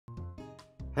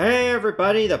Hey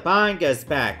everybody, the Banga's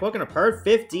back. Welcome to part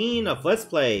 15 of Let's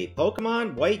Play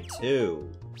Pokemon White 2.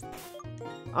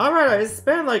 Alright, I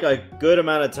spent like a good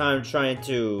amount of time trying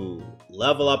to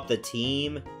level up the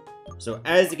team. So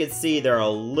as you can see, they're a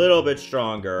little bit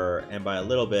stronger, and by a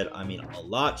little bit, I mean a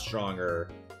lot stronger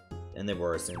than they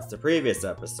were since the previous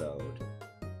episode.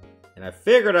 And I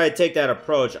figured I'd take that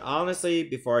approach. Honestly,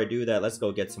 before I do that, let's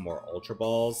go get some more Ultra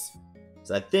Balls.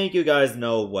 So I think you guys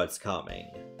know what's coming.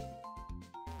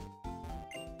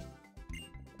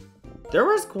 There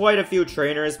was quite a few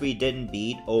trainers we didn't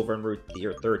beat over in Route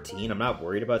 13. I'm not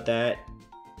worried about that.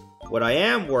 What I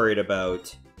am worried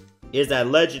about is that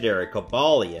legendary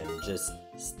Cobalion just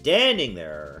standing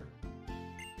there,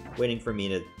 waiting for me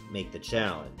to make the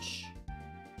challenge.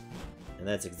 And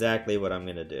that's exactly what I'm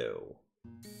gonna do.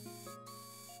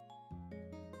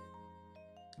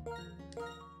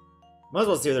 Might as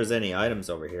well see if there's any items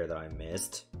over here that I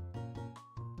missed.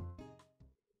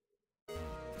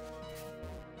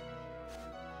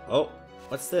 Oh,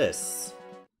 what's this?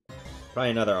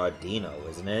 Probably another Audino,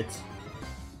 isn't it?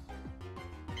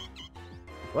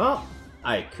 Well,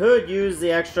 I could use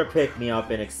the extra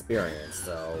pick-me-up in experience,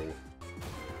 so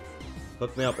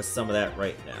hook me up with some of that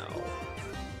right now.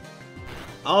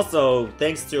 Also,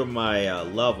 thanks to my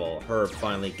level, Herb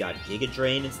finally got Giga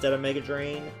Drain instead of Mega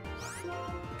Drain.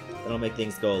 That'll make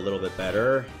things go a little bit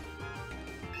better.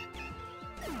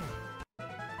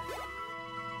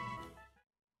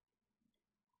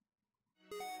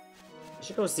 I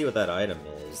should go see what that item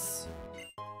is.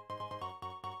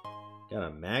 Got a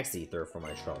Max Ether for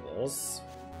my troubles.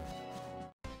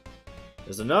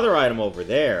 There's another item over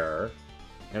there,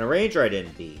 and a ranger I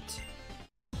didn't beat.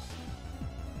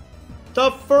 The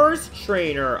first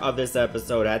trainer of this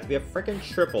episode had to be a freaking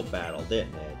triple battle,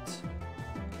 didn't it?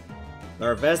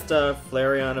 Larvesta,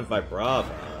 Flareon, and Vibrava.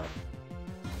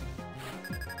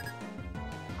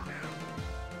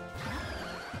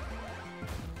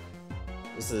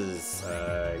 This is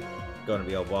going to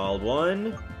be a wild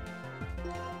one.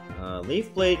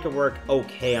 Leaf Blade could work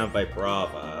okay on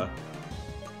Vibrava.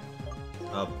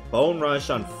 Bone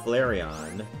Rush on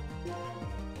Flareon.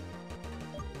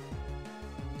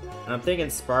 And I'm thinking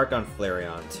Spark on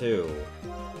Flareon too.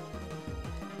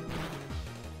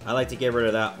 I like to get rid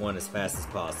of that one as fast as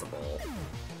possible.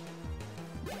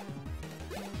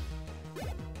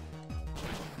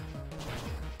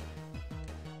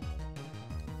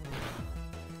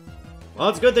 Well,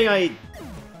 it's a good thing I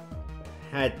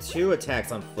had 2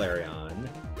 attacks on Flareon.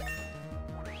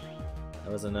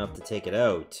 That was enough to take it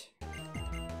out.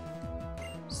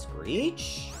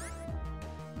 Screech?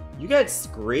 You got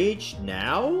Screech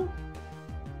now?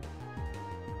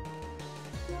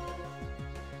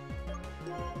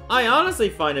 I honestly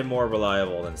find it more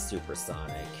reliable than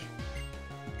Supersonic.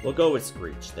 We'll go with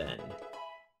Screech then.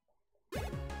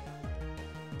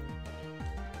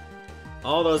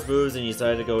 All those moves and you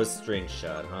decided to go with String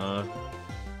Shot, huh?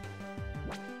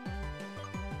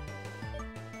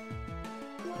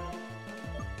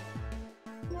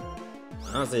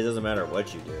 Honestly, it doesn't matter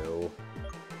what you do.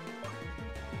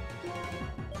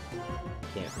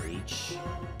 Can't reach.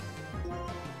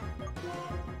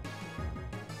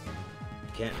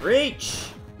 Can't reach!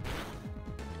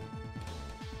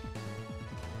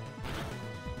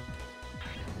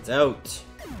 It's out.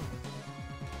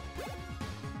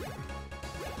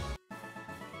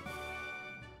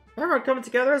 Everyone coming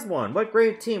together as one. What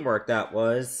great teamwork that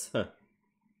was. Well,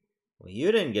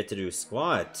 you didn't get to do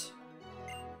squat.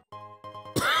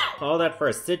 All that for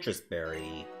a citrus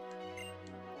berry.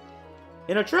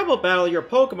 In a triple battle, your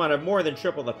Pokemon have more than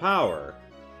triple the power.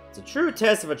 It's a true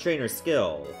test of a trainer's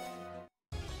skill.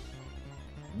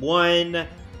 One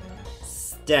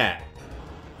step.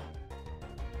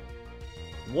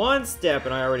 One step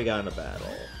and I already got in a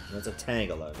battle. And it's a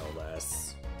Tangela, no less.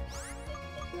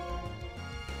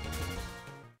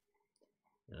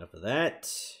 Enough of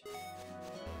that.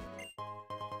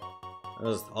 That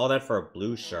was all that for a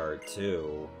blue shard,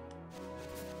 too.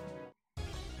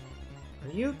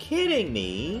 Are you kidding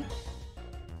me?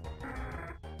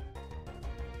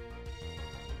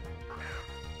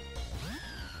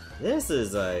 This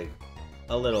is a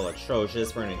little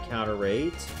atrocious for an encounter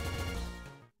rate.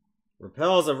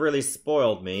 Repels have really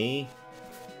spoiled me.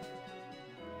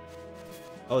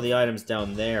 Oh, the item's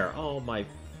down there. Oh my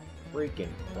freaking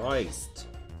Christ.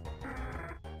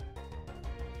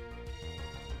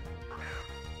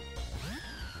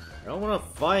 I don't want to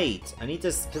fight. I need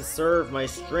to conserve my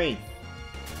strength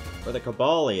for the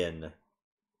Cobalion.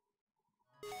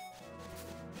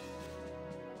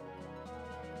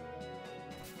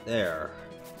 There.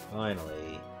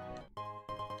 Finally.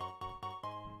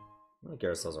 I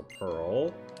guess there's a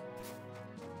pearl.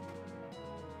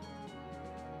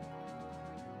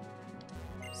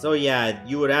 So yeah,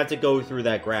 you would have to go through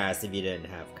that grass if you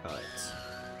didn't have cut.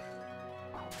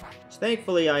 Which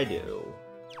thankfully I do.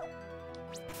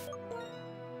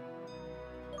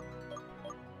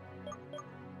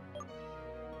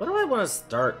 What do I want to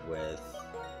start with?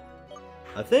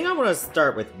 I think I want to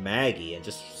start with Maggie and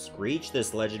just screech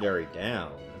this legendary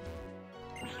down.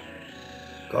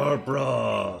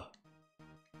 Cobra!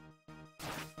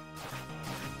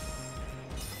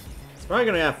 It's probably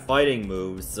gonna have fighting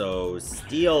moves, so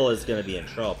Steel is gonna be in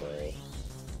trouble.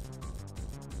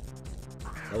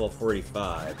 Level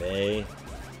 45, eh?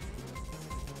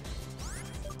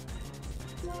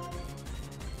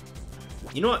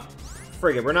 You know what?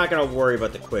 Frig it, we're not gonna worry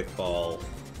about the quick ball.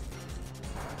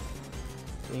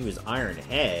 He was Iron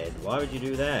Head. Why would you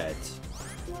do that?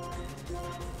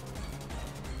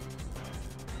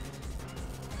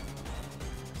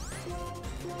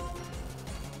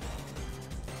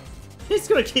 He's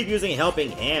gonna keep using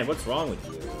Helping Hand. What's wrong with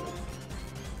you?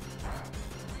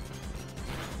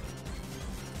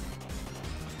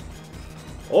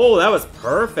 Oh, that was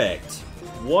perfect.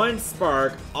 One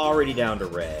spark, already down to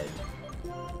red.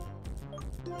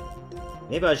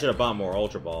 Maybe I should have bought more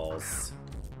Ultra Balls.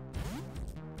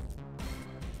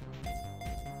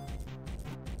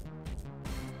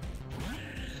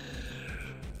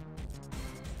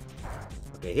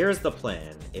 Okay, here's the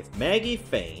plan. If Maggie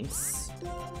faints,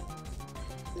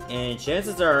 and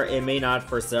chances are it may not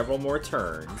for several more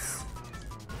turns,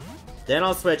 then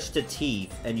I'll switch to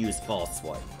Teeth and use False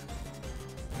Swipe.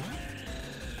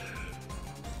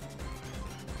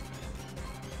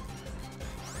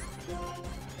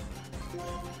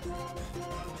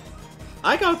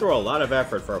 I go through a lot of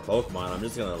effort for a Pokemon I'm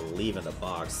just gonna leave in the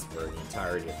box for the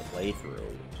entirety of the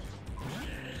playthrough.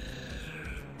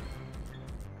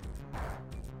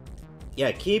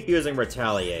 Yeah, keep using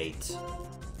Retaliate.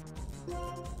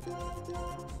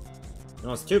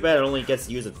 No, it's too bad it only gets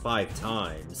to use it 5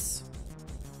 times.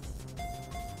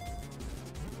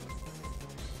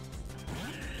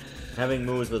 Having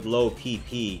moves with low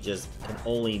PP just can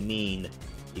only mean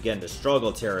you get into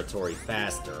struggle territory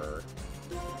faster.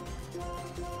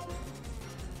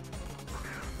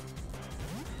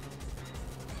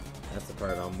 That's the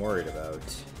part I'm worried about.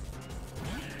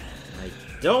 I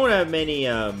don't have many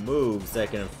moves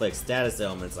that can inflict status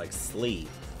ailments like Sleep.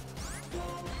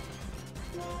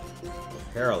 Or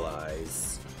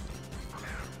Paralyze.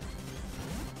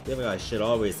 I feel like I should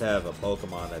always have a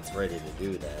Pokemon that's ready to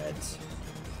do that.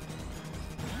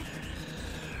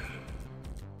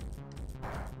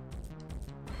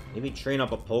 Maybe train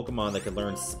up a Pokemon that can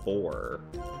learn Spore.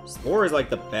 Spore is like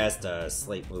the best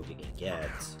Slate move you can get.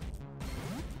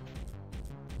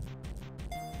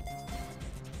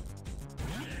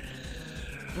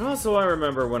 And also, I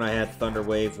remember when I had Thunder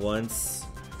Wave once.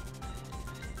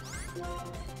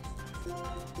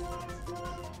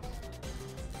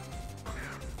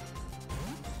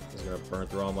 It's gonna burn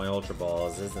through all my Ultra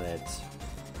Balls, isn't it?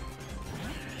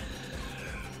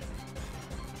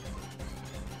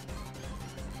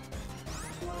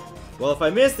 Well, if I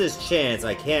miss this chance,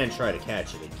 I can try to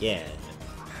catch it again.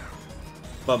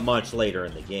 But much later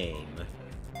in the game.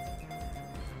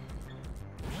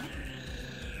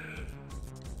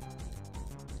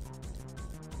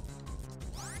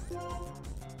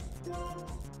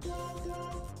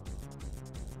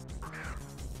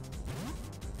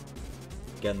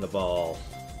 Get in the ball.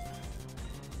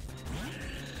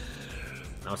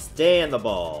 Now stay in the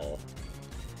ball.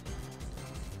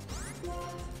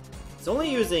 It's only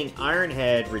using Iron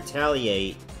Head,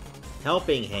 Retaliate,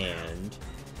 Helping Hand,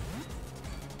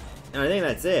 and I think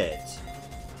that's it.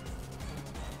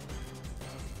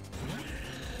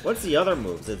 What's the other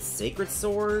moves? It's Sacred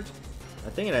Sword?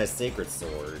 I think it has Sacred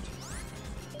Sword.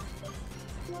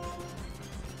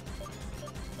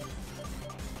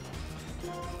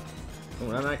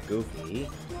 Oh, I'm not goofy.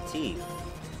 Teeth.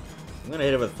 I'm gonna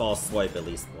hit it with False Swipe at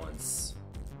least once.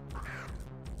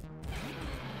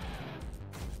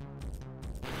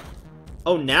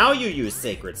 Oh, now you use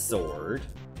Sacred Sword.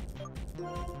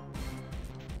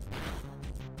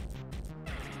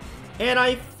 And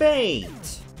I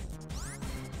faint!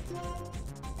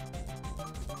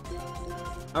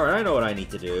 Alright, I know what I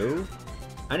need to do.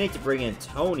 I need to bring in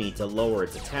Tony to lower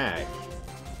its attack.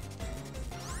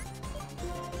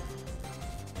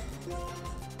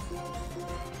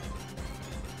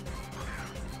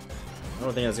 I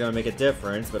don't think that's gonna make a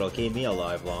difference, but it'll keep me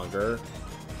alive longer.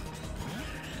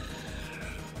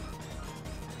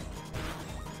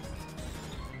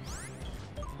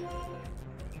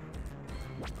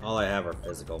 All I have are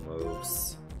physical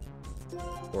moves.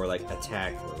 Or, like,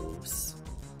 attack moves.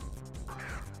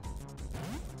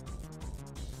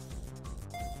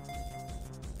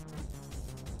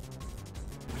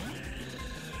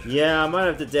 Yeah, I might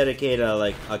have to dedicate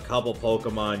like a couple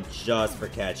Pokemon just for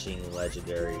catching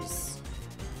legendaries.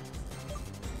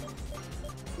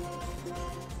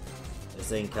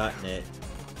 This ain't cutting it.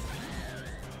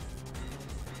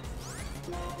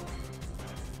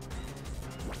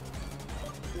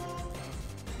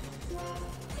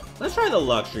 Let's try the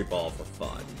Luxury Ball for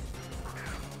fun.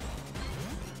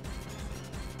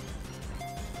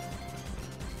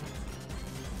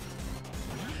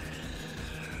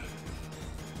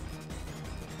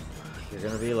 You're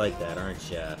gonna be like that,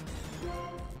 aren't ya?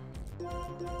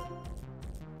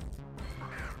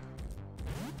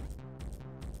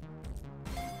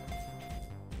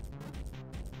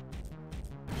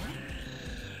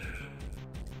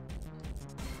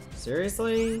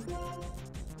 Seriously?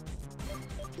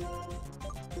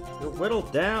 You're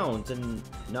whittled down to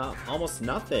almost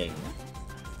nothing.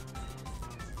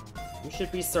 You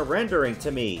should be surrendering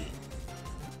to me.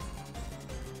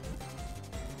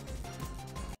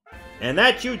 And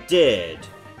that you did!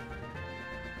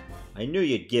 I knew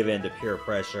you'd give in to peer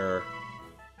pressure.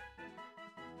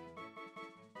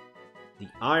 The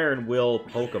Iron Will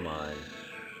Pokemon.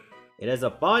 It has a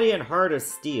body and heart of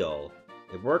steel.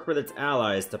 It worked with its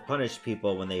allies to punish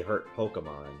people when they hurt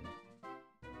Pokemon.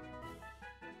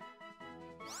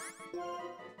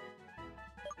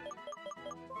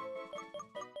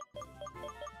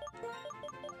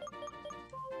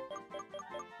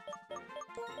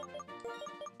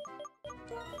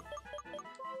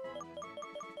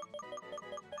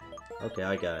 Okay,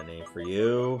 I got a name for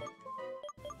you.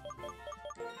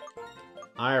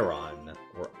 Iron.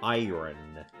 Or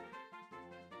Iron.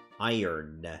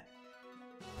 Iron.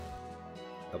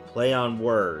 A play on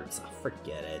words. Oh,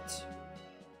 forget it.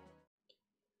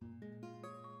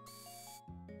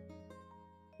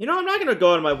 You know, I'm not gonna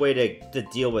go out of my way to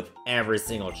deal with every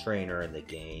single trainer in the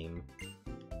game.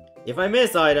 If I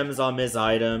miss items, I'll miss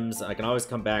items. I can always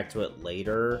come back to it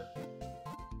later.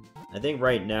 I think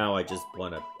right now I just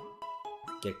want to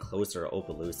get closer to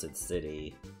Opelucid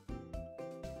City.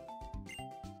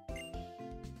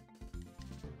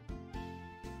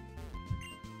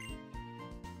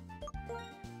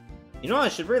 You know, I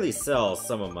should really sell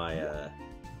some of my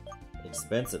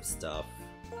expensive stuff.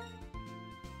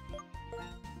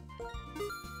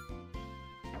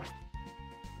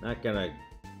 Not gonna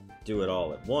do it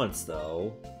all at once,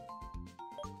 though.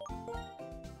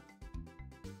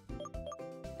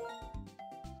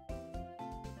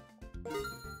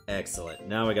 Excellent.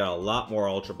 Now we got a lot more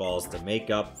Ultra Balls to make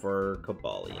up for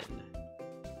Cobalion.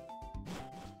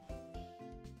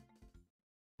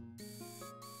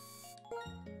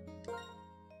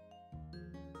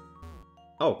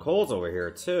 Oh, Cole's over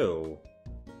here, too.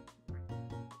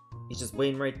 He's just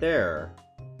waiting right there.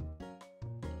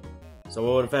 So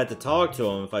I would have had to talk to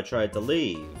him if I tried to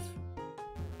leave.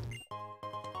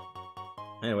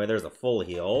 Anyway, there's a full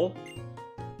heal.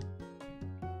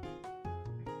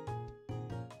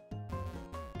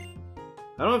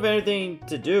 I don't have anything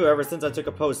to do ever since I took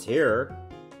a post here.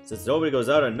 Since nobody goes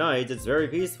out at night, it's very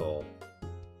peaceful.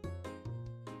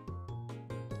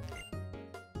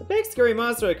 The big scary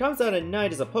monster that comes out at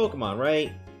night is a Pokemon,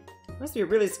 right? Must be a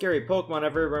really scary Pokemon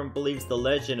if everyone believes the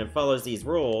legend and follows these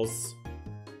rules.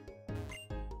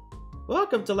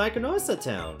 Welcome to Lacunosa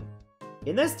Town.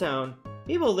 In this town,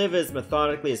 people live as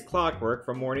methodically as clockwork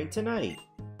from morning to night.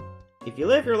 If you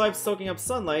live your life soaking up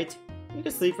sunlight, you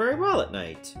can sleep very well at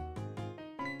night.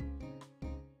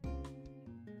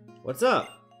 What's up?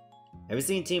 Have you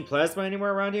seen Team Plasma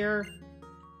anywhere around here?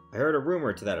 I heard a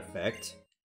rumor to that effect.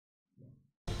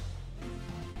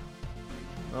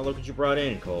 Oh, look what you brought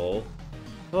in, Cole.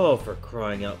 Oh, for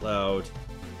crying out loud.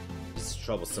 This is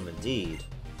troublesome indeed.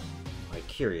 My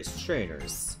curious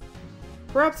trainers.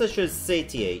 Perhaps I should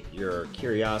satiate your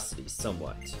curiosity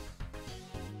somewhat.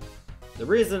 The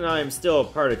reason I am still a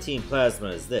part of Team Plasma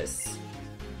is this.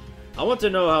 I want to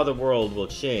know how the world will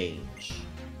change.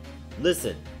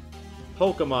 Listen.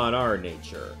 Pokemon are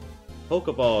nature.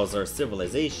 Pokeballs are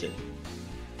civilization.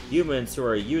 Humans who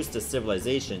are used to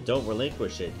civilization don't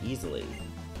relinquish it easily.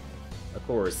 Of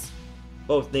course,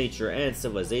 both nature and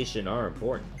civilization are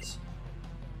important.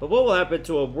 But what will happen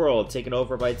to a world taken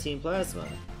over by Team Plasma?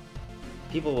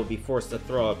 People will be forced to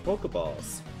throw out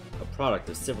Pokeballs, a product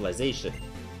of civilization.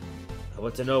 I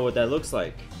want to know what that looks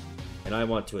like, and I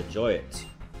want to enjoy it.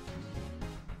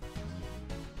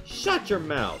 Shut your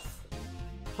mouth!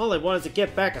 All I want is to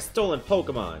get back a stolen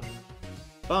Pokemon.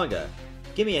 Banga,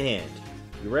 give me a hand.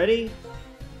 You ready?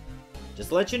 Just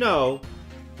to let you know,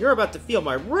 you're about to feel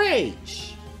my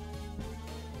rage!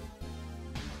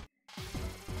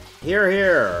 Here,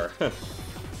 here!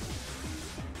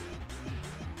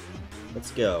 Let's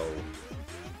go.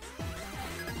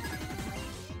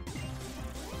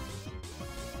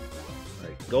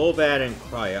 Golbat and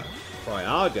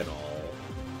Cryogonal.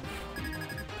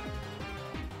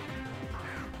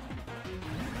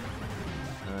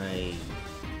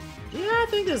 Yeah, I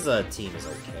think this team is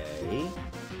okay.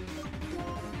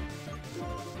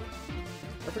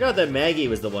 I forgot that Maggie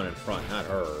was the one in front, not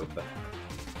Herb.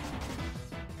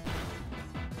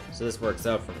 So this works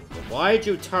out for me. But why'd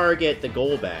you target the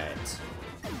Golbat?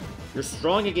 You're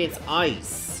strong against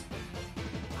ice.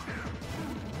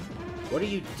 What are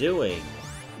you doing?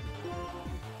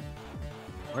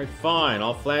 Alright, fine.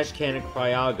 I'll Flash Cannon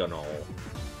Cryogonal.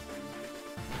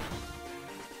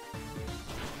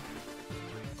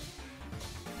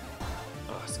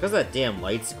 Oh, it's because of that damn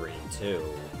light screen, too.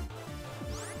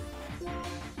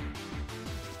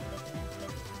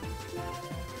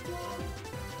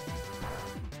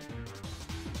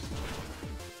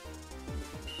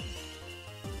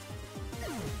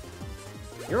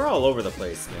 You're all over the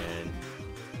place, man.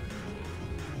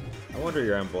 I wonder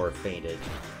your Emboar fainted.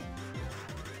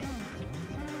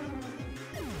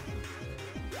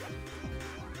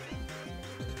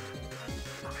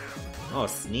 Oh,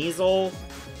 Sneasel?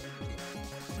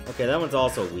 Okay, that one's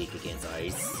also weak against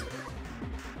ice.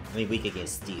 I mean, weak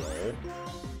against steel.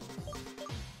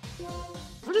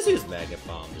 I'll just use Magnet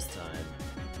Bomb this time.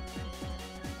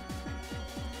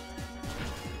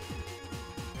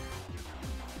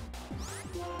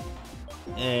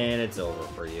 And it's over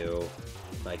for you.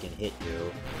 If I can hit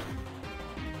you.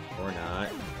 Or not.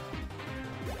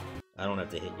 I don't have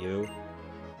to hit you.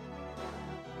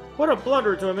 What a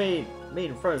blunder to have made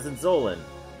in front of Zinzolan.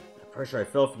 The pressure I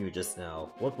felt from you just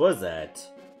now. What was that?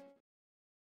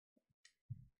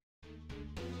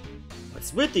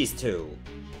 What's with these two?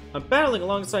 I'm battling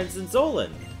alongside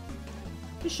Zinzolan.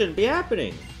 This shouldn't be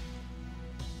happening.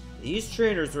 These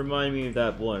trainers remind me of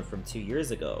that one from 2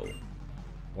 years ago.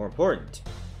 More important,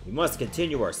 we must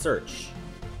continue our search.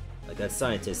 Like that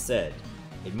scientist said,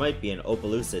 it might be an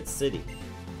Opelucid City.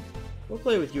 We'll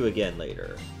play with you again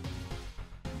later.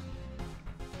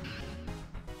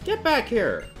 Get back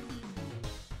here!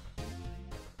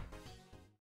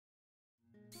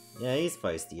 Yeah, he's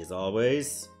feisty as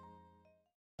always.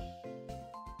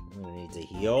 I'm gonna need to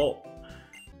heal.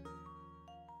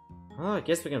 Oh, I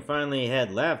guess we can finally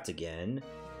head left again.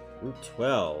 Route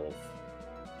 12.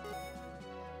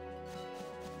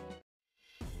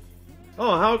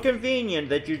 Oh, how convenient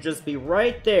that you'd just be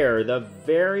right there the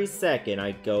very second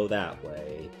I go that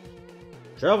way.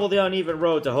 Travel the uneven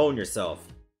road to hone yourself.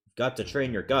 You've got to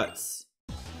train your guts.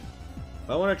 If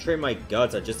I want to train my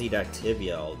guts, I just eat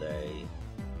Activia all day.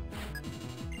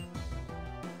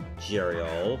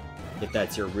 Jerial, if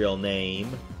that's your real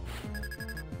name.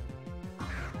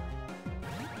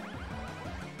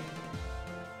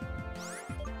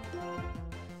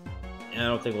 I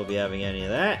don't think we'll be having any of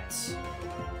that.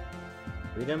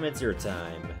 Freedom, it's your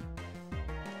time.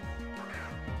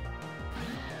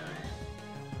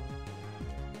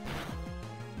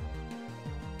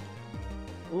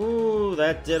 Ooh,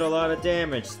 that did a lot of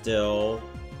damage still.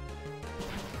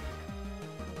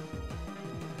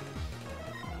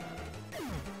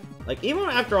 Like, even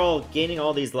after gaining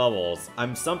all these levels,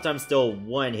 I'm sometimes still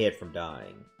one hit from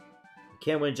dying. You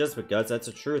can't win just with guts, that's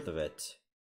the truth of it.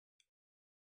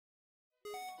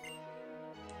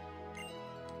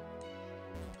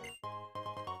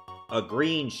 A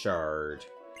green shard.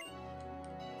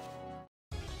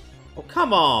 Oh,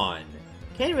 come on!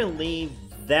 Can't even leave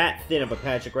that thin of a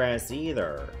patch of grass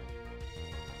either.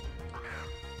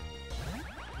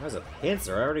 That's a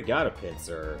pincer. I already got a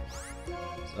pincer.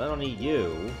 So I don't need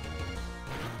you.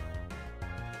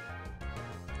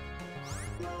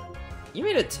 You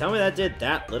mean to tell me that did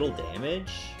that little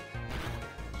damage?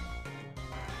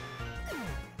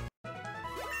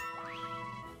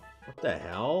 What the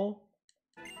hell?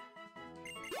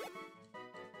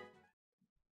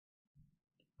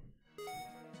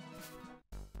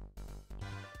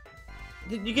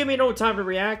 You give me no time to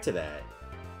react to that.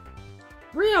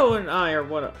 Rio and I are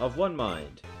of one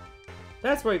mind.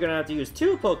 That's why you're gonna have to use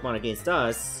 2 Pokemon against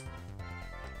us.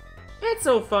 It's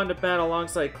so fun to battle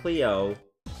alongside Cleo.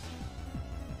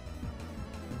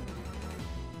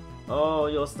 Oh,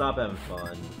 you'll stop having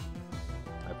fun.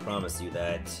 I promise you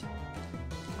that.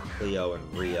 Cleo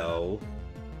and Rio.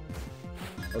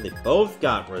 Oh, they both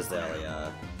got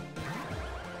Roselia.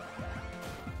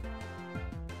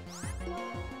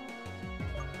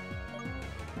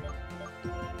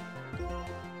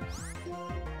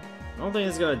 I don't think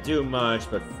it's gonna do much,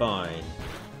 but fine.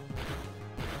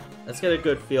 Let's get a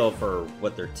good feel for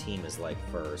what their team is like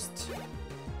first.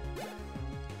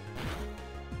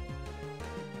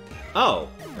 Oh,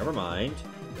 never mind.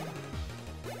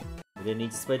 We didn't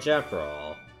need to switch after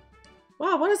all.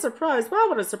 Wow, what a surprise! Wow,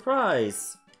 what a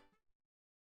surprise!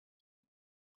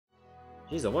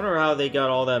 Jeez, I wonder how they got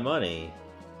all that money.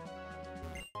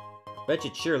 Bet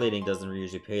you cheerleading doesn't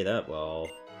usually pay that well.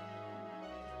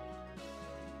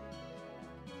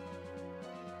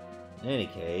 In any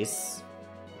case,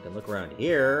 you can look around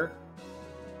here.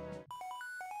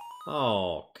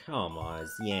 Oh, come on,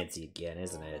 it's Yancey again,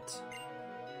 isn't it?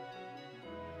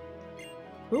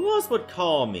 Who else would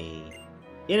call me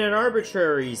in an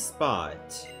arbitrary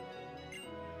spot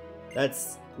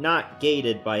that's not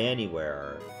gated by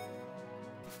anywhere?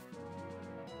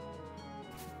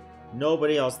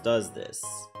 Nobody else does this.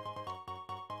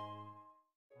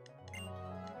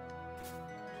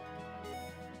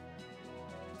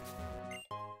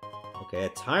 Okay, a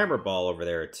timer ball over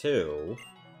there too.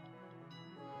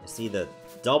 I see the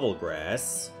double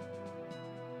grass.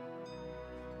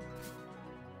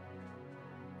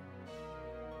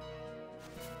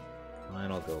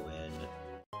 Fine, I'll go in.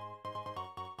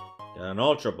 Got an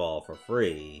Ultra Ball for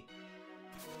free.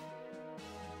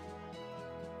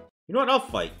 You know what? I'll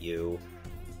fight you.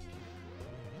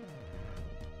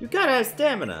 You gotta have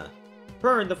stamina.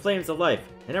 Burn the flames of life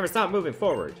and never stop moving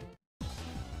forward.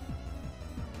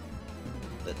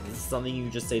 This is something you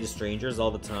just say to strangers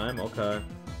all the time? Okay.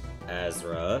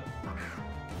 Azra.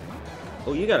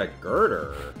 Oh, you got a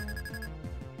girder.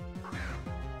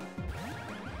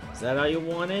 Is that how you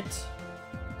want it?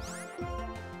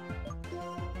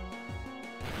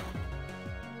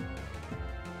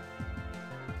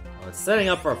 Oh, it's setting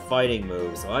up for a fighting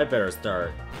move, so I better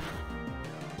start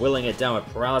willing it down with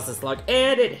Paralysis Lock,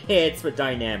 and it hits with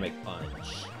Dynamic Punch.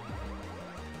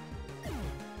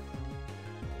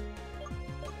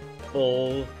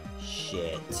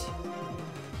 Bullshit.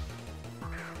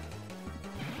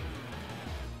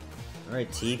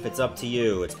 Alright, Teef, it's up to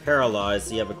you. It's paralyzed,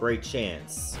 so you have a great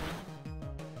chance.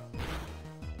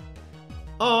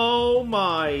 Oh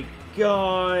my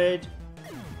god!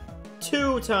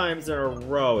 2 times in a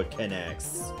row it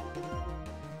connects.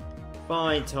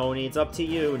 Fine, Tony, it's up to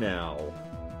you now.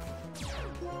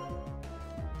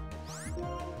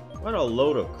 What a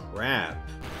load of crap.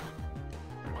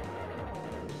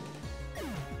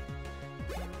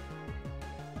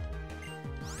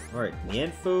 Alright,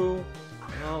 Mienfu?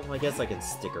 Well, I guess I can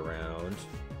stick around.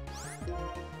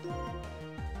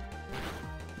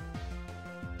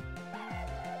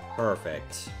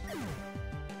 Perfect.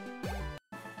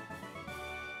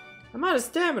 I'm out of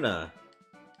stamina!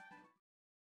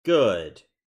 Good.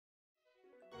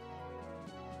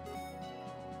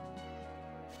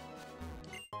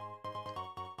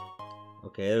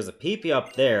 Okay, there's a PP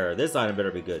up there. This item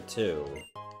better be good, too.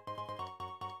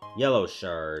 Yellow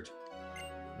Shard.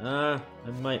 I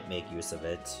might make use of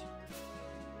it.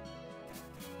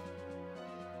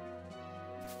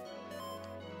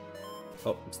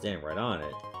 Oh, I'm standing right on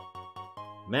it.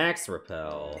 Max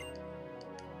Repel.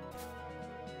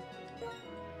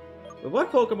 But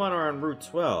what Pokemon are on Route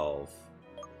 12?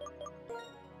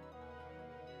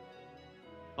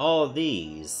 All of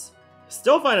these.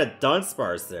 Still find a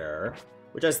Dunsparce there,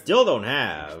 which I still don't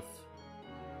have.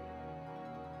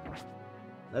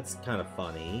 That's kind of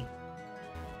funny.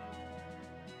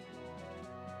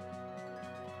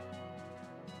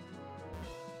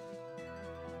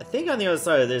 I think on the other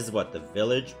side of this is what, the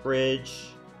Village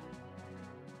Bridge?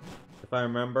 If I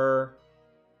remember.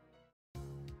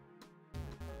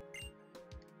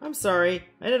 I'm sorry,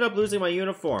 I ended up losing my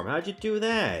uniform. How'd you do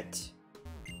that?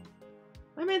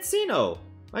 I'm Encino.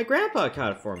 My grandpa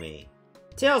caught it for me.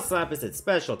 Tail Slap is its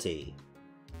specialty.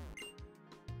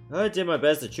 I did my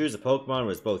best to choose a Pokemon that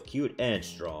was both cute and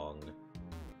strong.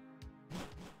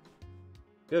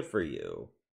 Good for you.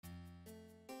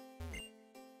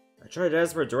 I tried to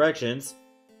ask for directions,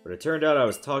 but it turned out I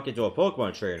was talking to a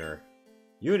Pokemon trainer.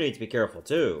 You need to be careful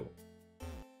too.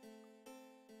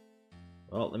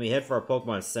 Well, let me head for our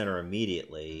Pokemon Center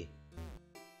immediately.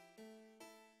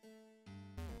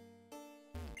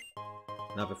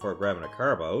 Not before grabbing a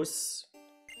Carbos.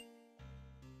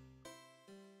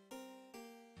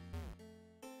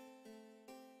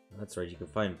 That's right, you can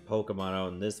find Pokemon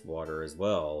out in this water as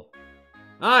well.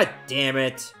 Ah, damn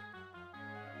it!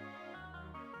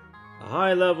 A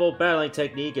high-level battling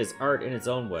technique is art in its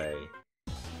own way.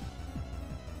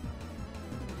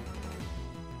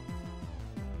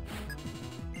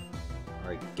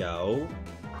 Alright, go.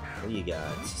 What do you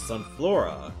got?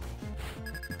 Sunflora.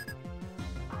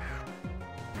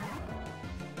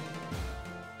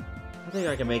 I think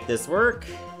I can make this work.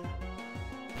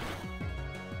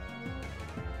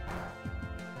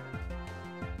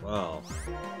 Wow.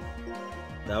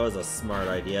 That was a smart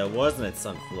idea, wasn't it,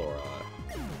 Sunflora?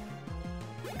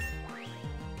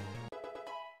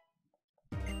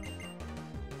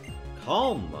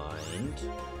 Calm Mind?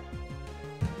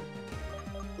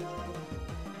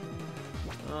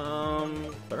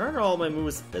 But aren't all my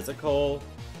moves physical?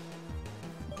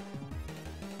 I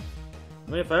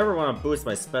mean, if I ever want to boost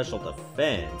my special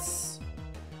defense...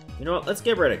 You know what, let's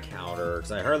get rid of counter,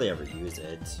 because I hardly ever use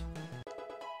it.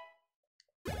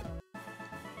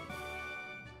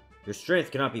 Your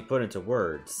strength cannot be put into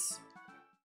words.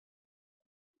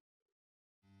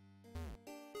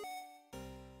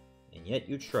 And yet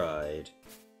you tried.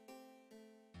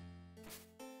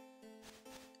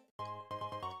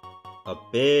 A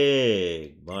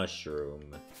big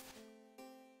mushroom.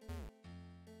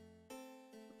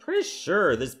 Pretty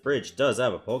sure this bridge does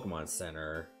have a Pokemon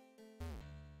Center.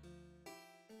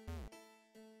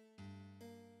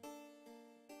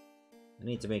 I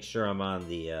need to make sure I'm on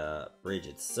the bridge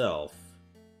itself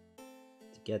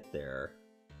to get there.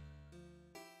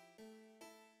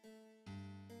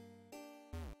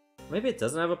 Maybe it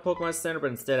doesn't have a Pokemon Center,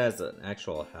 but instead has an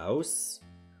actual house?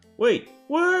 Wait!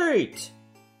 Wait!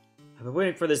 I've been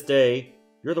waiting for this day.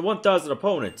 You're the 1000th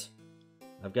opponent.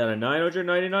 I've got a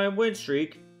 999 win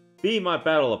streak. Be my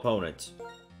battle opponent.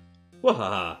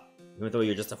 Wahaha! Even though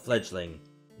you're just a fledgling,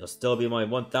 you'll still be my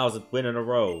 1000th win in a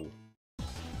row.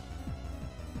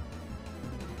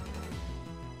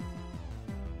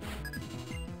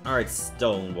 Alright,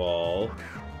 Stonewall.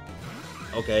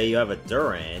 Okay, you have a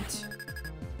Durant.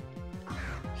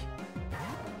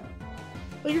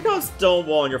 Like, you're going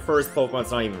Stonewall and your first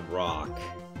Pokemon's not even Rock.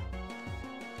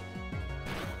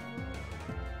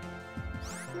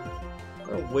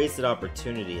 What a wasted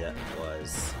opportunity that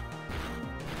was.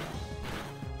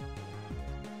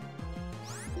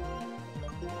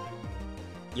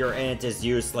 Your ant is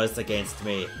useless against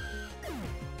me.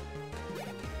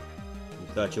 You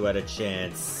thought you had a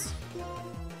chance.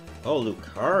 Oh,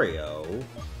 Lucario?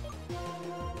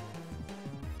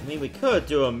 I mean, we could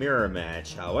do a mirror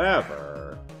match,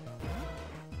 however...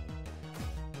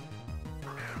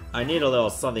 I need a little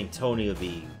something Tony would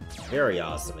be very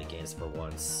awesome against for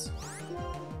once.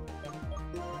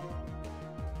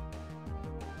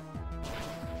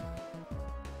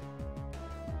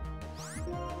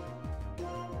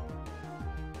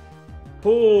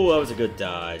 Ooh, that was a good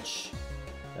dodge.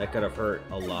 That could have hurt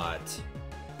a lot.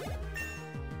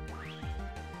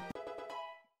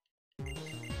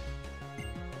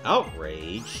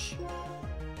 Outrage?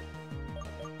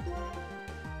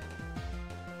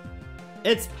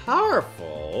 It's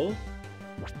powerful!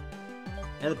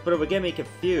 But it would get me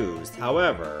confused.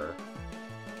 However,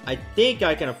 I think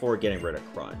I can afford getting rid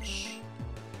of Crunch.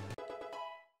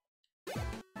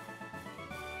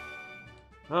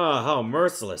 Ah, how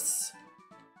merciless.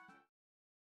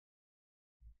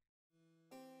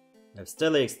 I've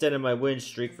steadily extended my win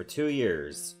streak for 2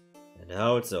 years, and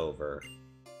now it's over.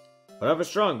 But I have a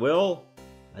strong will.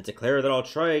 I declare that I'll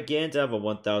try again to have a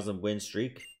 1000 win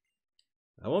streak.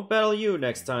 I won't battle you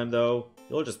next time, though.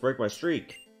 You'll just break my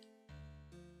streak.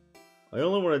 I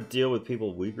only want to deal with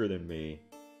people weaker than me.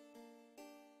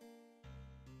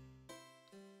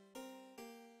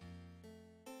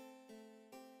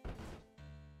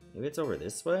 Maybe it's over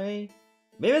this way?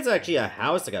 Maybe it's actually a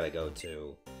house I gotta go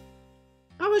to.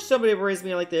 I wish somebody would raise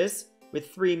me like this,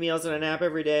 with 3 meals and a nap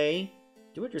every day.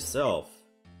 Do it yourself.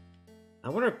 I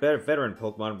wonder if better veteran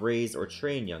Pokemon raise or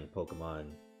train young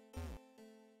Pokemon.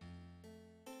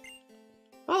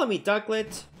 Follow me,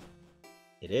 Ducklet!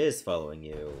 It is following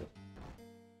you.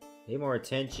 Pay more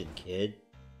attention, kid.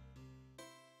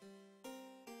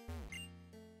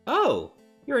 Oh!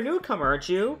 You're a newcomer, aren't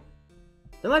you?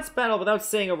 Then let's battle without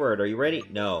saying a word. Are you ready?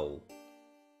 No.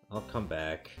 I'll come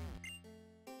back.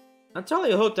 I'm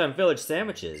totally hooked on village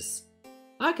sandwiches.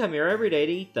 I come here every day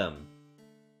to eat them.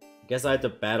 Guess I have to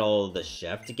battle the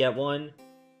chef to get one?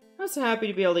 I'm so happy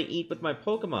to be able to eat with my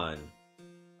Pokemon.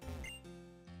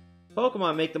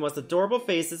 Pokemon make the most adorable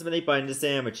faces when they bite into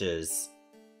sandwiches.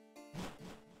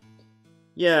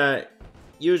 Yeah,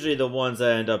 usually the ones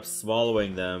that end up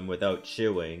swallowing them without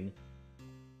chewing.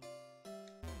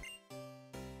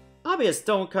 I'll be a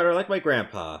stonecutter like my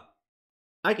grandpa.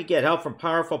 I could get help from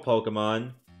powerful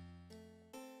Pokemon.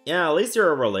 Yeah, at least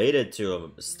you're related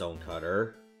to a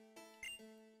stonecutter.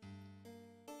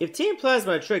 If Team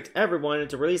Plasma had tricked everyone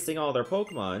into releasing all their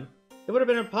Pokemon, it would have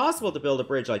been impossible to build a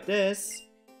bridge like this.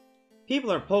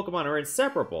 People and Pokemon are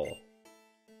inseparable.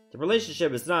 The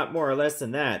relationship is not more or less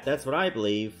than that, that's what I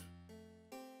believe.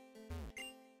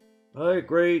 My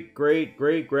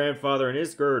great-great-great-grandfather and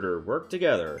his girder worked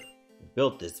together and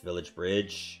built this village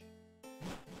bridge.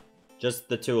 Just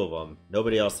the two of them,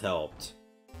 nobody else helped.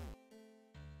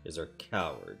 Because they're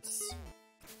cowards.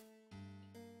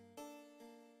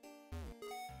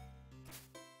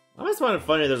 I always find it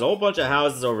funny, there's a whole bunch of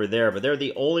houses over there, but they're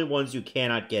the only ones you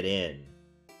cannot get in.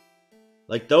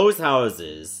 Like, those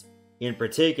houses, in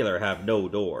particular, have no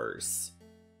doors.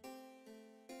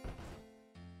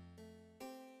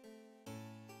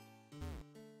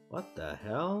 What the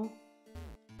hell?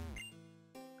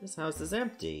 This house is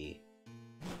empty.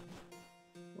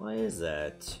 Why is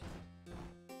that?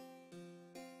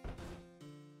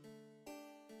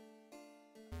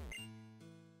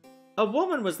 A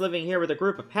woman was living here with a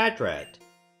group of Patrat.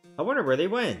 I wonder where they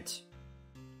went.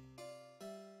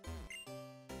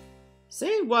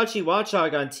 Seeing Watchy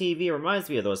Watchog on TV reminds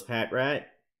me of those Patrat.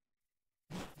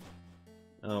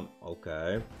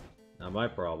 Okay. Not my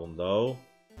problem, though.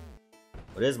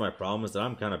 What is my problem is that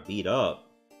I'm kind of beat up.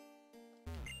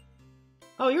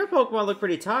 Oh, your Pokemon look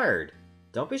pretty tired.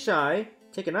 Don't be shy.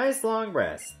 Take a nice long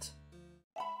rest.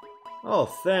 Oh,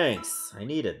 thanks. I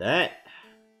needed that.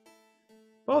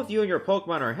 Both you and your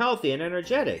Pokemon are healthy and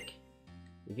energetic.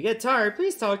 If you get tired,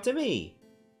 please talk to me.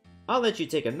 I'll let you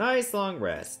take a nice long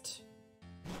rest.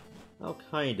 How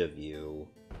kind of you.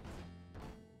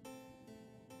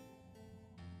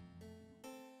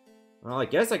 Well, I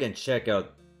guess I can check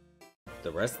out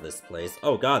the rest of this place.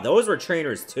 Oh god, those were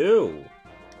trainers too!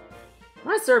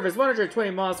 My serve is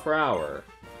 120 miles per hour.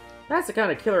 That's the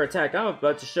kind of killer attack I'm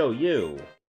about to show you.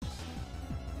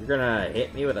 You're gonna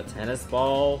hit me with a tennis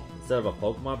ball instead of a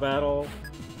Pokemon battle?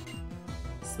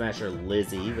 Smasher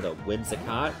Lizzie with a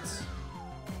Whimsicott?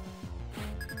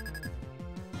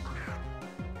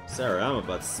 Sarah, I'm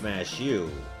about to smash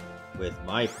you with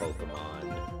my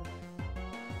Pokemon.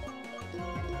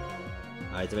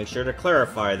 I had to make sure to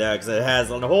clarify that because it has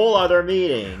a whole other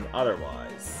meaning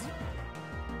otherwise.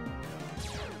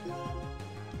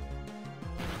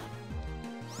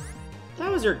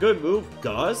 That was your good move,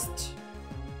 Gust.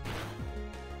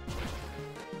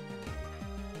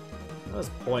 That was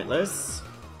pointless.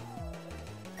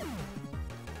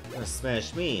 You're gonna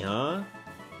smash me, huh?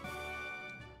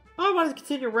 I wanted to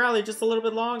continue rally just a little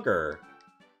bit longer.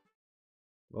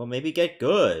 Well, maybe get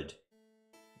good.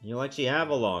 You'll actually have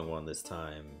a long one this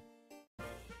time.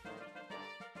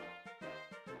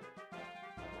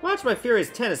 Watch my furious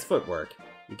tennis footwork.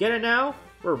 You get it now?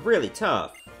 We're really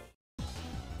tough.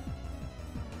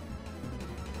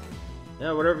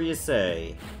 Yeah, whatever you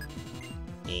say,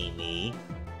 Amy.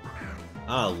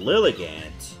 Ah,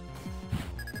 Lilligant.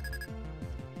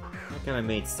 That kind of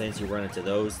made sense you run into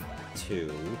those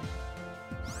two.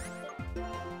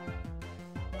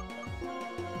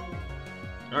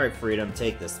 Alright, Freedom,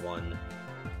 take this one.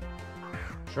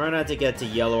 Try not to get to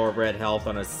yellow or red health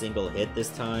on a single hit this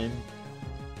time.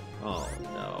 Oh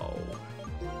no.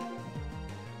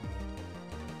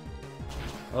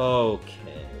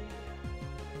 Okay.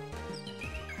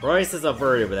 Bryce is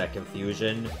averted with that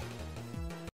confusion.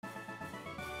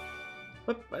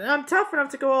 But I'm tough enough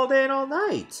to go all day and all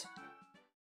night.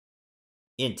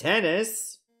 In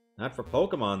tennis. Not for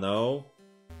Pokemon, though.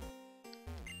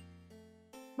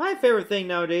 My favorite thing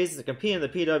nowadays is to compete in the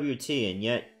PWT, and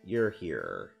yet you're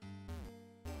here.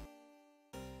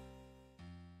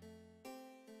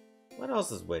 What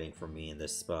else is waiting for me in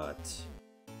this spot?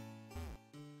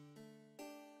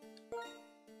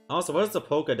 Also, what is the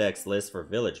Pokédex list for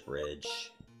Village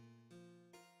Bridge?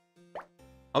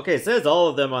 Okay, it says all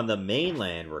of them on the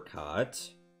mainland were caught.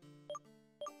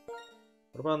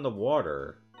 What about in the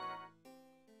water?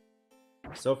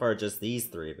 So far, just these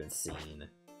three have been seen.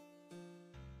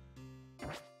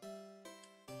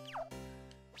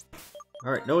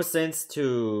 Alright, no sense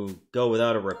to go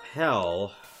without a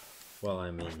repel while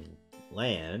I'm in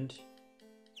land.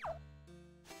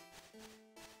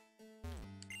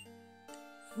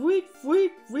 Wheat,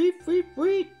 wheat, wheat, wheat,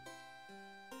 wheat!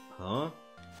 Huh?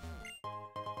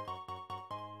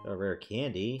 A rare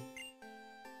candy.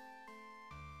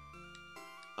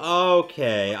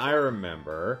 Okay, I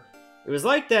remember. It was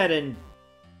like that in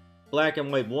Black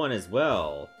and White 1 as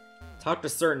well. Talk to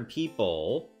certain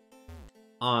people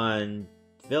on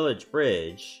Village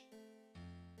Bridge,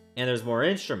 and there's more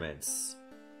instruments.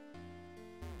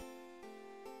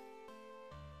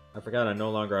 I forgot I no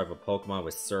longer have a Pokemon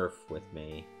with Surf with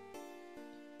me.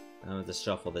 I have to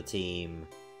shuffle the team.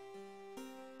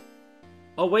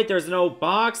 Oh wait, there's no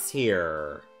box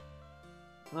here!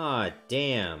 Ah,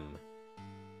 damn.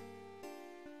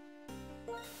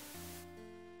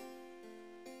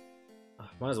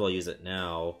 Might as well use it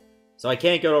now. So I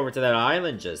can't go over to that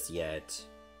island just yet.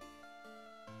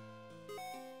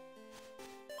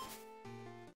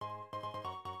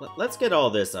 Let's get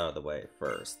all this out of the way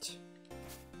first.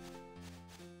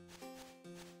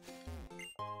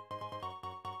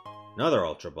 Another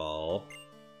Ultra Ball.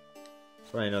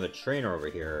 Probably another trainer over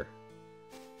here.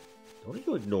 Don't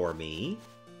you ignore me.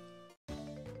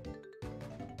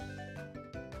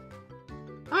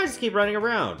 I just keep running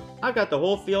around. I've got the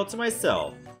whole field to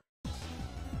myself.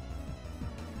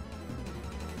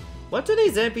 What do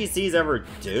these NPCs ever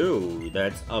do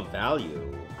that's of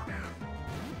value?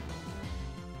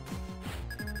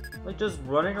 Like just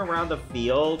running around the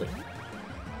field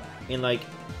in like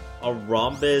a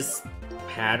rhombus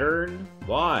pattern?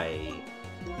 Why?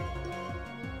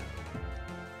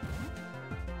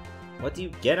 What do you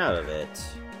get out of it?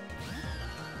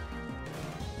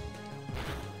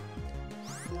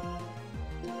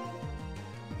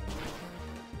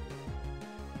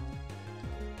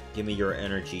 Give me your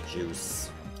energy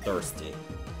juice. Thirsty.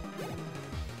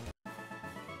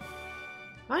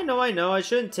 I know, I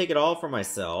shouldn't take it all for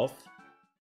myself.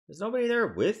 There's nobody there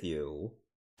with you.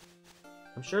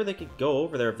 I'm sure they could go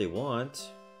over there if they want.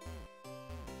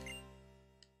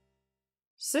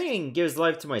 Singing gives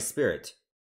life to my spirit.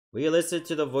 Will you listen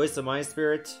to the voice of my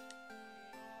spirit?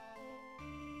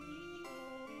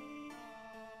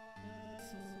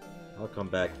 I'll come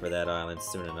back for that island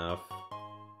soon enough.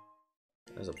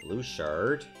 There's a blue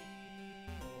shard.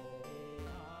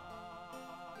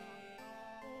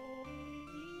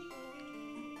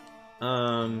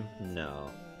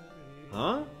 No.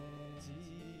 Huh?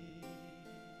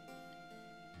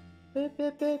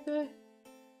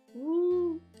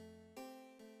 Woo.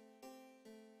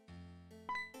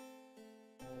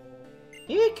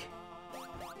 Eek!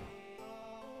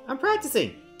 I'm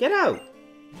practicing! Get out!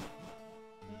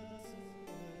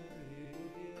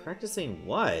 Practicing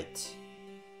what?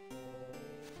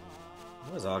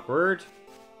 That was awkward.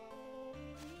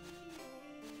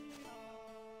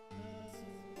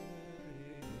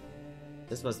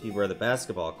 This must be where the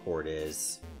basketball court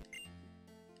is.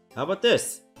 How about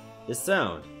this? This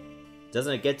sound.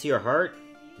 Doesn't it get to your heart?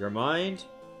 Your mind?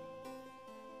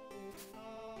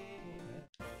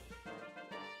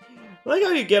 I like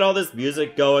how you get all this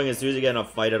music going as soon as you get in a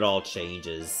fight it all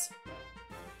changes.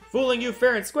 Fooling you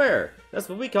fair and square! That's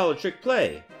what we call a trick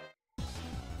play.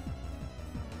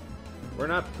 We're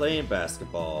not playing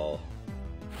basketball.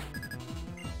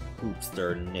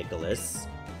 Hoopster Nicholas.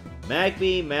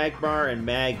 Magby, Magmar, and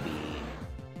Magby.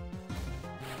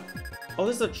 Oh,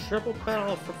 this is a triple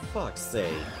battle for fuck's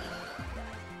sake.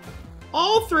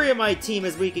 All three of my team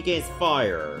is weak against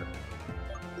fire.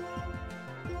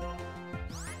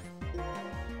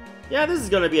 Yeah, this is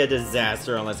gonna be a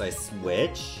disaster unless I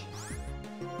switch.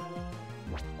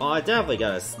 Oh, I definitely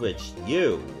gotta switch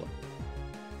you.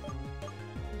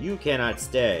 You cannot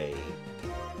stay.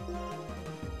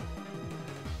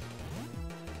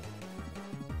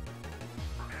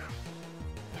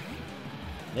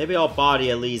 Maybe I'll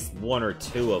body at least one or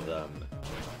two of them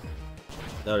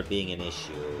without it being an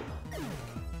issue.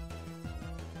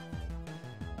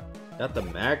 Got the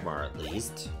Magmar at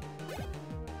least.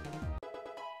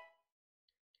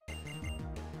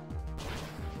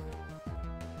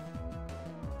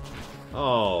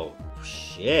 Oh,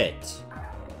 shit.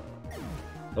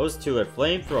 Those two had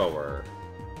Flamethrower.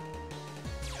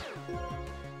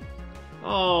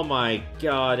 Oh my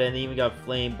god, and even got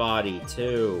Flame Body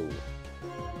too.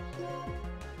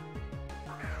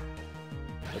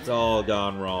 It's all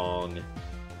gone wrong,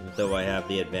 even though I have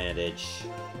the advantage.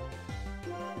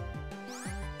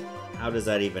 How does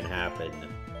that even happen?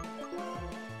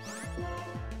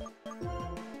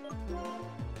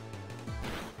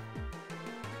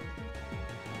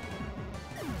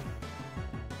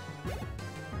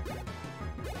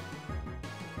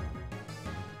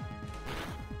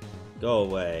 Go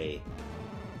away.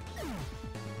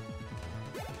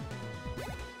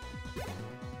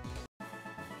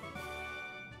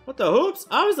 What the hoops?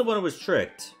 I was the one who was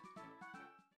tricked.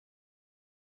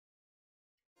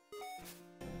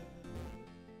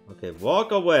 Okay,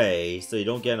 walk away so you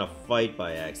don't get in a fight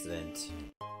by accident.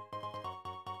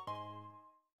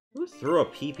 Who threw a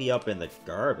PP up in the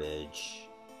garbage?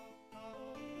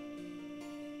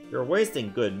 You're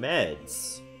wasting good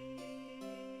meds.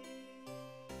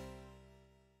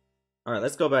 Alright,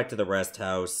 let's go back to the rest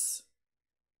house.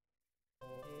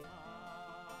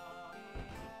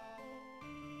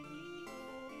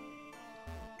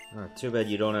 Oh, too bad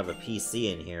you don't have a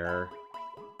PC in here.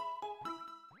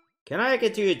 Can I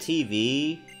get you a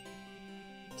TV?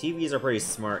 TVs are pretty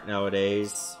smart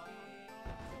nowadays.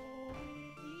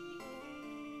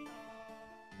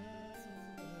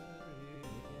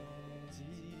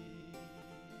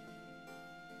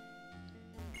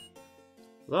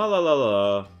 La la la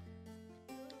la.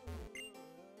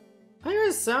 I hear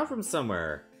a sound from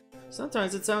somewhere.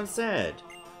 Sometimes it sounds sad.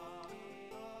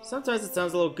 Sometimes it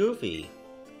sounds a little goofy.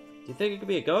 Do you think it could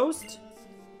be a ghost?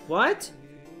 What?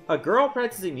 A girl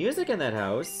practicing music in that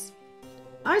house?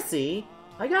 I see.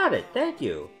 I got it, thank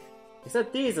you.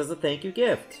 Accept these as a thank you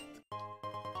gift.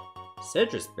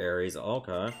 Citrus berries,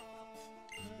 okay.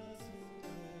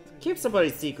 Keep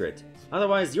somebody's secret,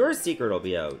 otherwise your secret will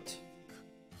be out.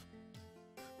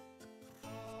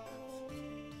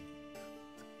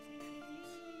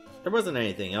 There wasn't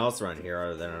anything else around here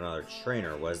other than another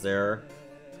trainer, was there?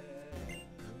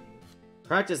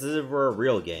 Practice as if it were a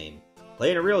real game.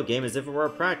 Playing a real game as if it were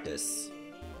a practice.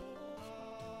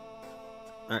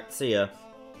 Alright, see ya.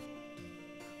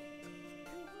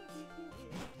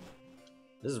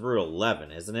 This is Route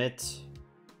 11, isn't it?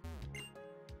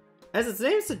 As its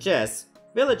name suggests,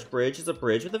 Village Bridge is a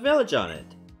bridge with a village on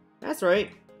it. That's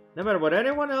right. No matter what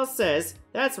anyone else says,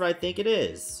 that's what I think it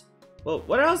is. Well,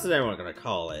 what else is anyone gonna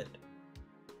call it?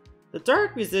 The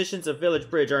dark musicians of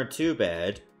Village Bridge aren't too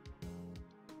bad.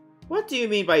 What do you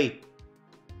mean by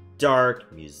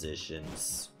dark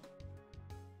musicians?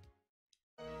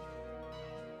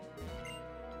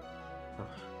 Oh,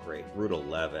 great, Route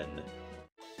 11.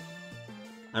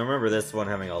 I remember this one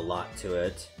having a lot to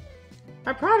it.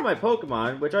 I'm proud of my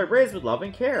Pokemon, which I raised with love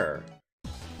and care.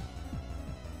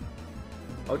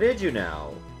 Oh, did you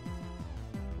now?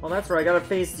 Well, that's right, I gotta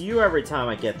face you every time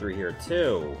I get through here,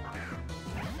 too.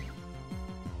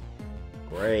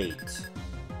 Great.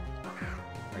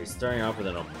 Are you starting off with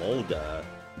an Emolga?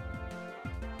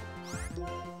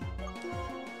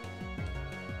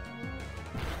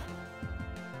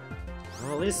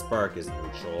 Well, at least Spark is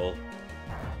neutral.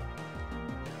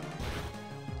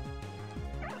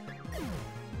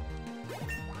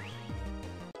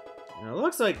 Now, it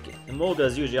looks like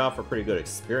Emolgas usually offer pretty good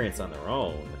experience on their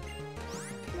own.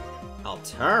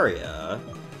 Altaria?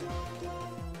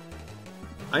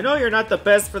 I know you're not the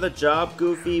best for the job,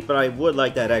 Goofy, but I would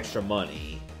like that extra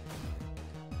money.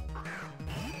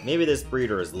 Maybe this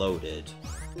breeder is loaded.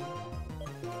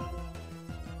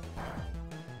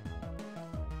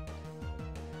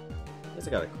 Guess I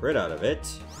got a crit out of it.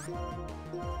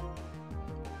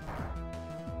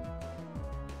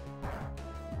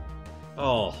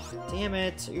 Oh, damn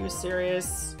it. Are you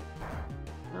serious?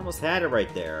 I almost had it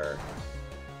right there.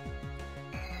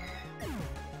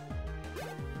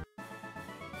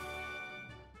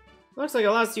 Looks like I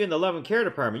lost you in the love and care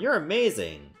department. You're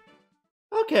amazing.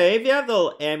 Okay, if you have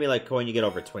the amulet coin, you get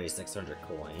over 2,600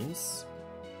 coins.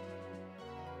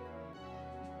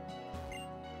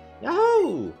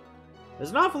 Yahoo!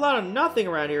 There's an awful lot of nothing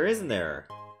around here, isn't there?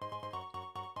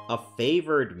 A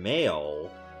favored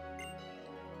male?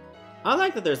 I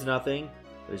like that there's nothing,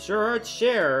 but it sure hurts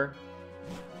share.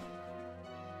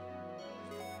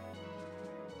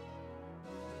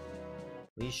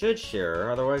 We should share,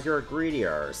 otherwise you're a greedy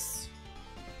arse.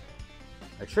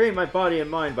 I train my body and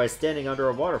mind by standing under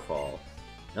a waterfall.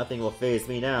 Nothing will faze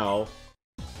me now.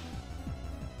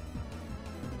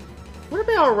 Would it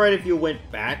be alright if you went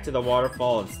back to the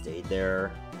waterfall and stayed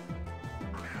there?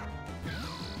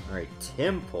 Alright,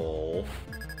 Temple.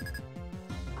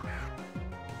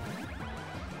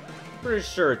 Pretty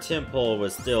sure Temple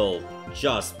was still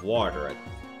just water at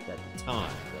the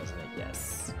time, wasn't it?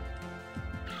 Yes.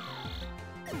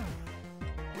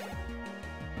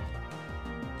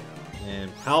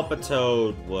 And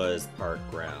Palpitoad was park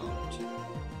ground.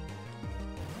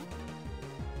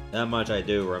 That much I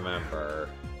do remember.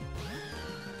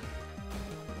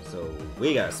 So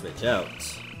we gotta switch out.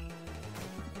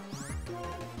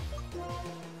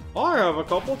 I have a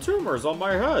couple tumors on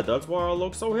my head, that's why I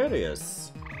look so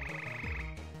hideous.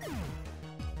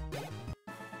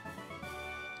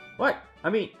 What? I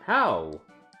mean, how?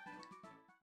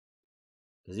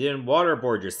 Because you didn't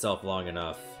waterboard yourself long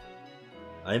enough.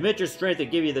 I admit your strength to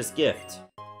give you this gift.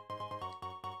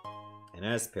 An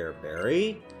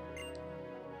Asperberry?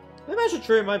 Maybe I should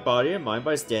train my body and mind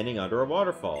by standing under a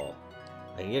waterfall.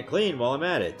 I can get clean while I'm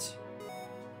at it.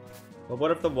 But what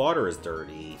if the water is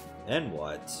dirty? Then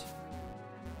what?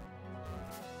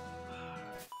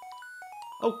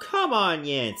 Oh, come on,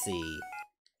 Yancey!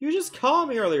 You just called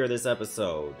me earlier this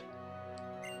episode.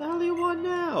 What the hell do you want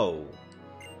now?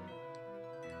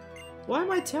 Why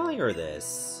am I telling her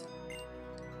this?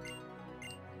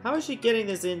 How is she getting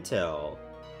this intel?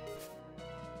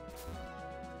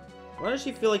 Why does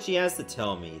she feel like she has to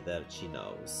tell me that she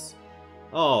knows?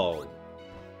 Oh,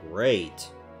 great.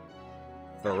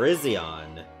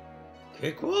 Virizion.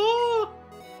 Kikwa?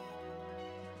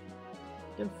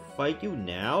 Can fight you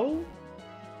now?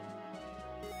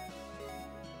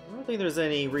 I don't think there's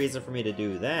any reason for me to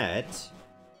do that.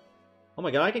 Oh my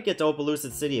god, I could get to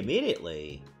Opelucid City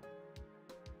immediately.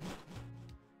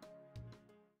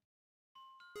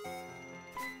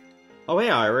 Oh, hey,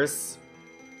 Iris.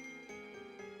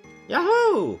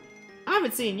 Yahoo! I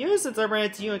haven't seen you since I ran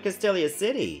into you in Cobalion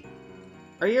City.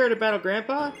 Are you here to battle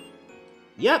Grandpa?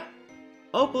 Yep.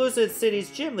 Opelucid City's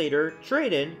gym leader,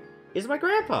 Trayden, is my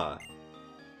grandpa.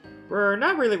 We're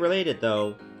not really related,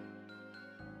 though.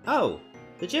 Oh,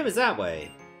 the gym is that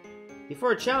way.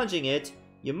 Before challenging it,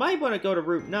 you might want to go to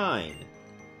Route 9.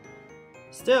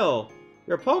 Still,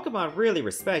 your Pokemon really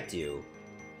respect you.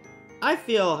 I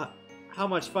feel how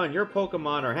much fun your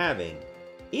Pokemon are having,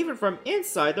 even from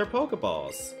inside their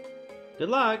Pokeballs. Good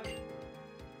luck!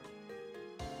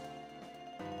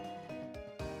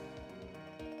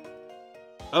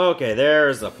 Okay,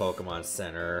 there's the Pokemon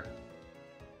Center.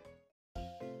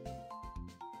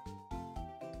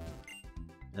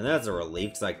 And that's a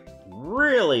relief, because I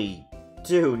really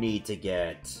do need to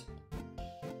get...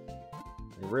 I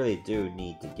really do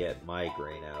need to get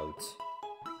Migraine out.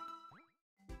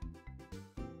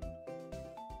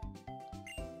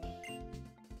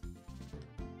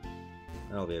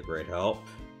 That'll be a great help.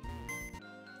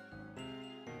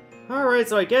 Alright,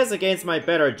 so I guess against my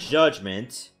better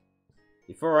judgment,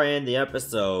 before I end the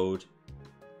episode,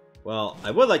 well,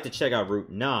 I would like to check out Route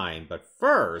 9, but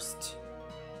first...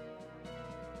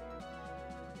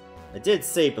 I did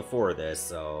save before this,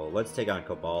 so let's take on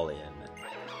Cobalion.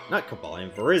 Not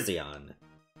Cobalion, Virizion.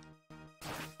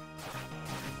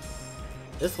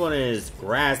 This one is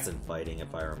grass and fighting,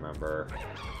 if I remember.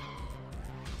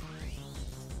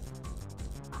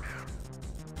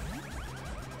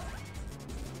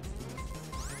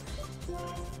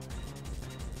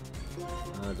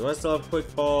 Do I still have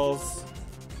quick balls?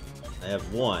 I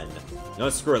have one. No,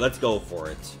 screw it, let's go for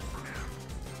it.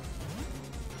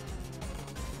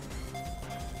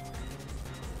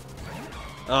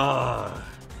 Ah,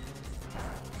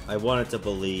 I wanted to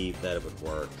believe that it would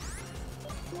work.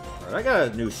 Alright, I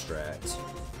got a new strat.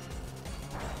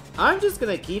 I'm just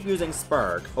gonna keep using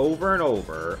Spark over and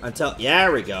over until... Yeah,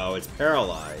 there we go, it's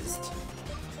paralyzed.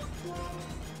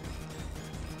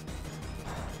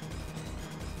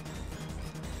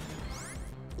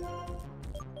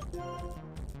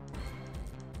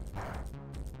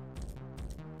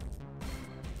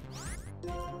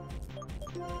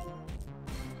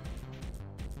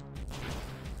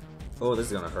 Oh, this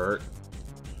is gonna hurt.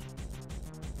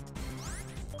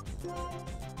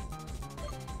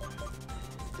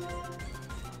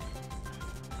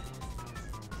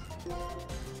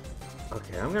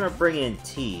 Okay, I'm gonna bring in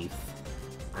Teeth.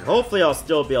 And hopefully I'll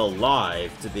still be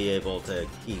alive to be able to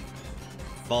keep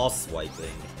false swiping.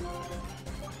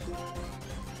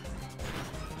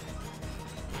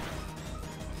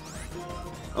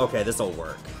 Okay, this'll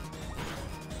work.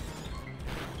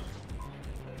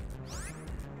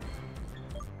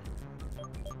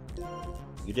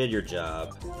 You did your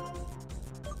job.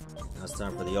 Now it's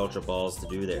time for the Ultra Balls to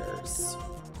do theirs.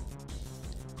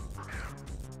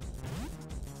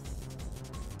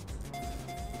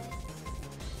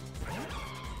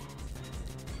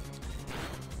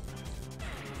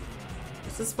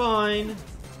 This is fine.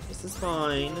 This is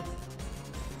fine.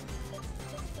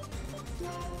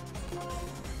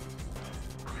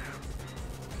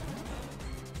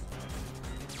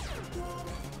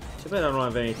 Too bad I don't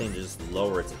have anything to just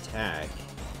lower its attack.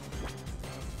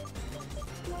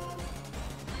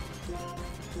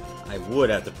 I would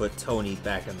have to put Tony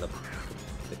back in the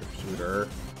computer.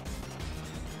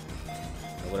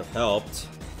 That would have helped.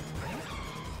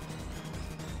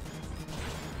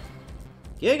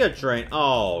 Giga Drain.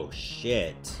 Oh,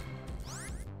 shit.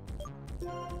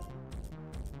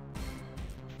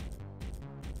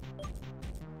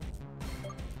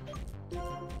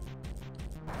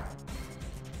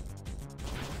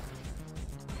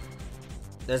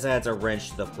 This adds a wrench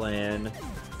to the plan.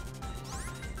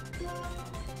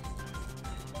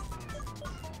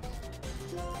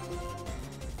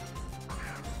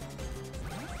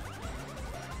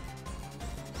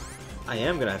 I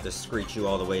am gonna have to screech you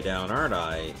all the way down, aren't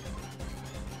I?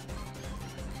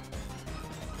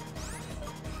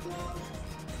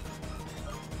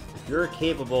 If you're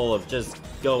capable of just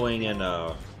going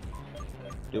and,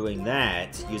 doing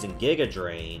that, using Giga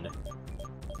Drain,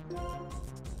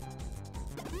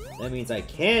 that means I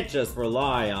can't just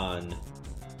rely on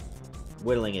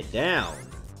whittling it down.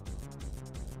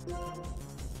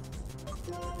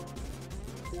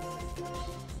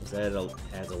 That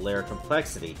adds a layer of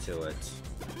complexity to it.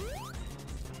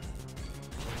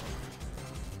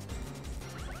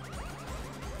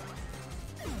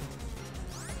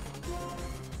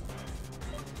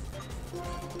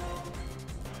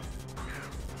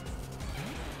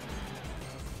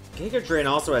 Giga Drain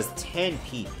also has 10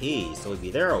 PP, so we'd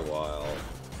be there a while.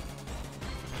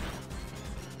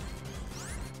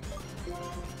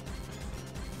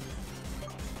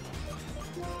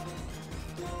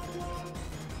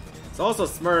 also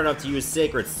smart enough to use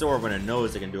Sacred Sword when it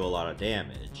knows it can do a lot of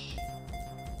damage.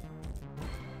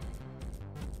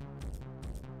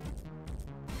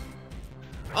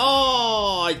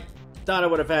 Oh, I thought I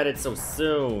would have had it so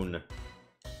soon.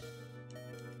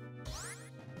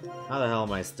 How the hell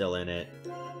am I still in it?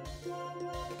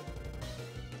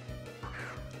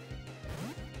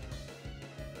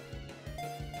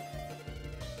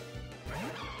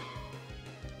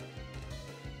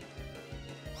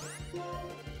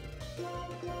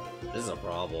 This is a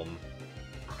problem.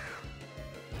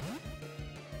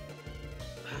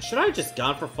 Should I have just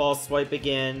gone for False Swipe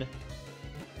again?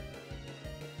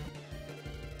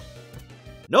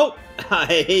 Nope!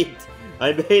 I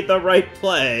made the right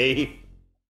play!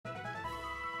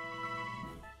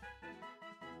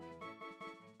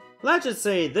 Let's just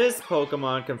say this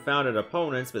Pokemon confounded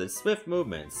opponents with its swift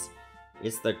movements.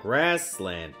 It's the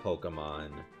Grassland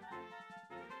Pokemon.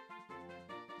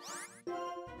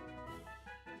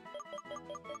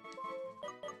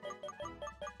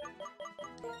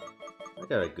 I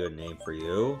got a good name for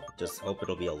you. Just hope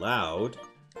it'll be allowed.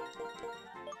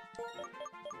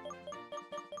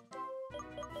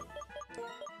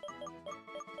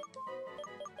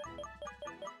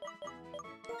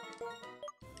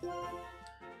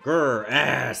 Grr,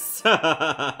 ass!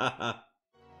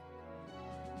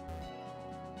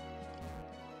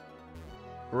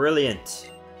 Brilliant.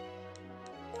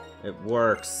 It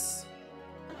works.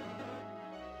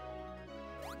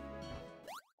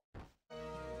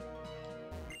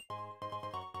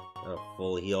 A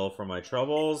full heal for my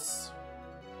troubles,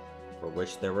 for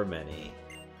which there were many.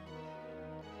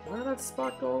 Why did that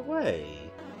spot go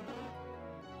away?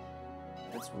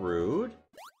 That's rude.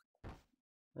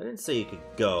 I didn't say you could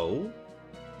go.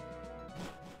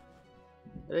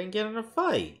 I didn't get in a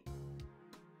fight.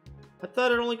 I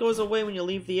thought it only goes away when you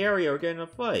leave the area or get in a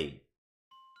fight.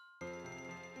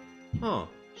 Huh.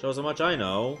 Shows how much I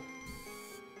know.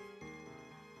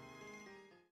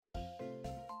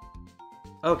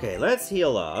 Okay, let's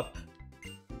heal up.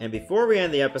 And before we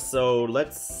end the episode,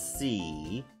 let's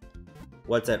see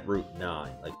what's at Route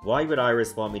 9. Like, why would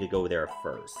Iris want me to go there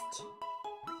first?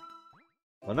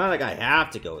 Well, not like I have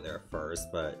to go there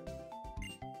first, but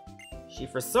she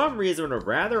for some reason would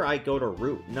rather I go to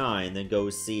Route 9 than go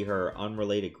see her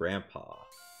unrelated grandpa.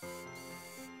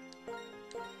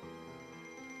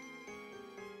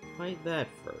 Fight that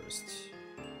first.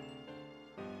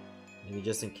 Maybe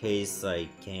just in case I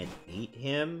can't beat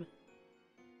him?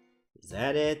 Is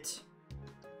that it?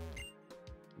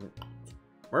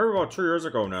 Remember about 2 years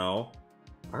ago now,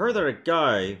 I heard that a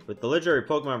guy with the legendary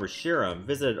Pokemon Reshiram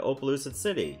visited Opelucid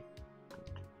City.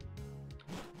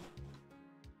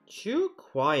 Chew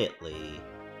quietly.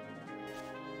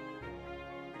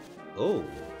 Oh.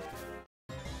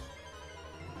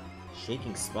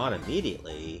 Shaking spot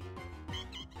immediately.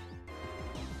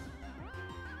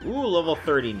 Ooh, level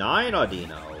 39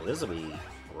 Audino. This'll be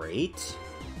great.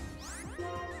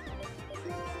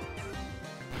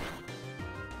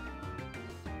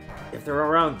 If they're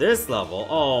around this level,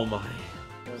 oh my.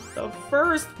 The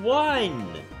first one!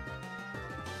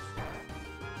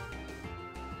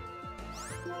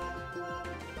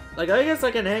 Like, I guess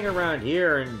I can hang around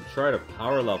here and try to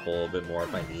power level a little bit more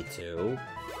if I need to.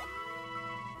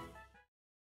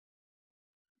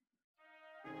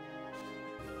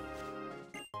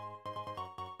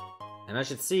 And I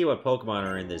should see what Pokemon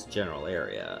are in this general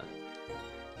area.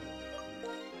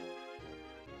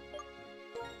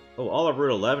 Oh, all of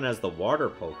Route 11 has the water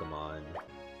Pokemon.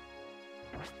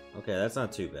 Okay, that's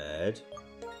not too bad.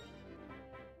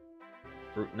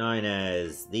 Route 9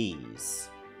 has these.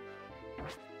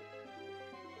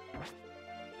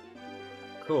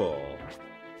 Cool.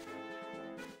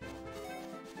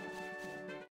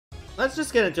 Let's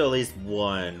just get into at least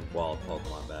one wild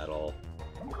Pokemon battle.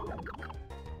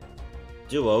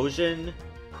 Duosion?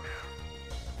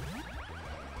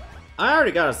 I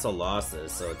already got a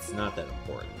Colossus, so it's not that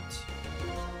important.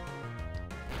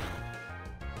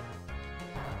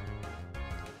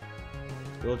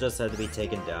 We'll just have to be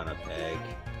taken down a peg.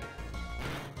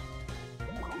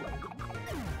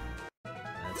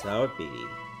 That's how it be.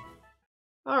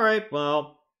 Alright,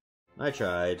 well, I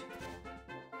tried.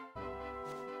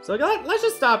 So let's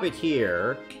just stop it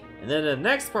here, and then the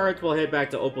next part we'll head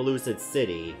back to Opelucid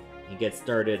City and get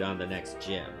started on the next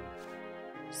gym.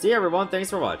 See you everyone, thanks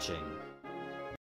for watching.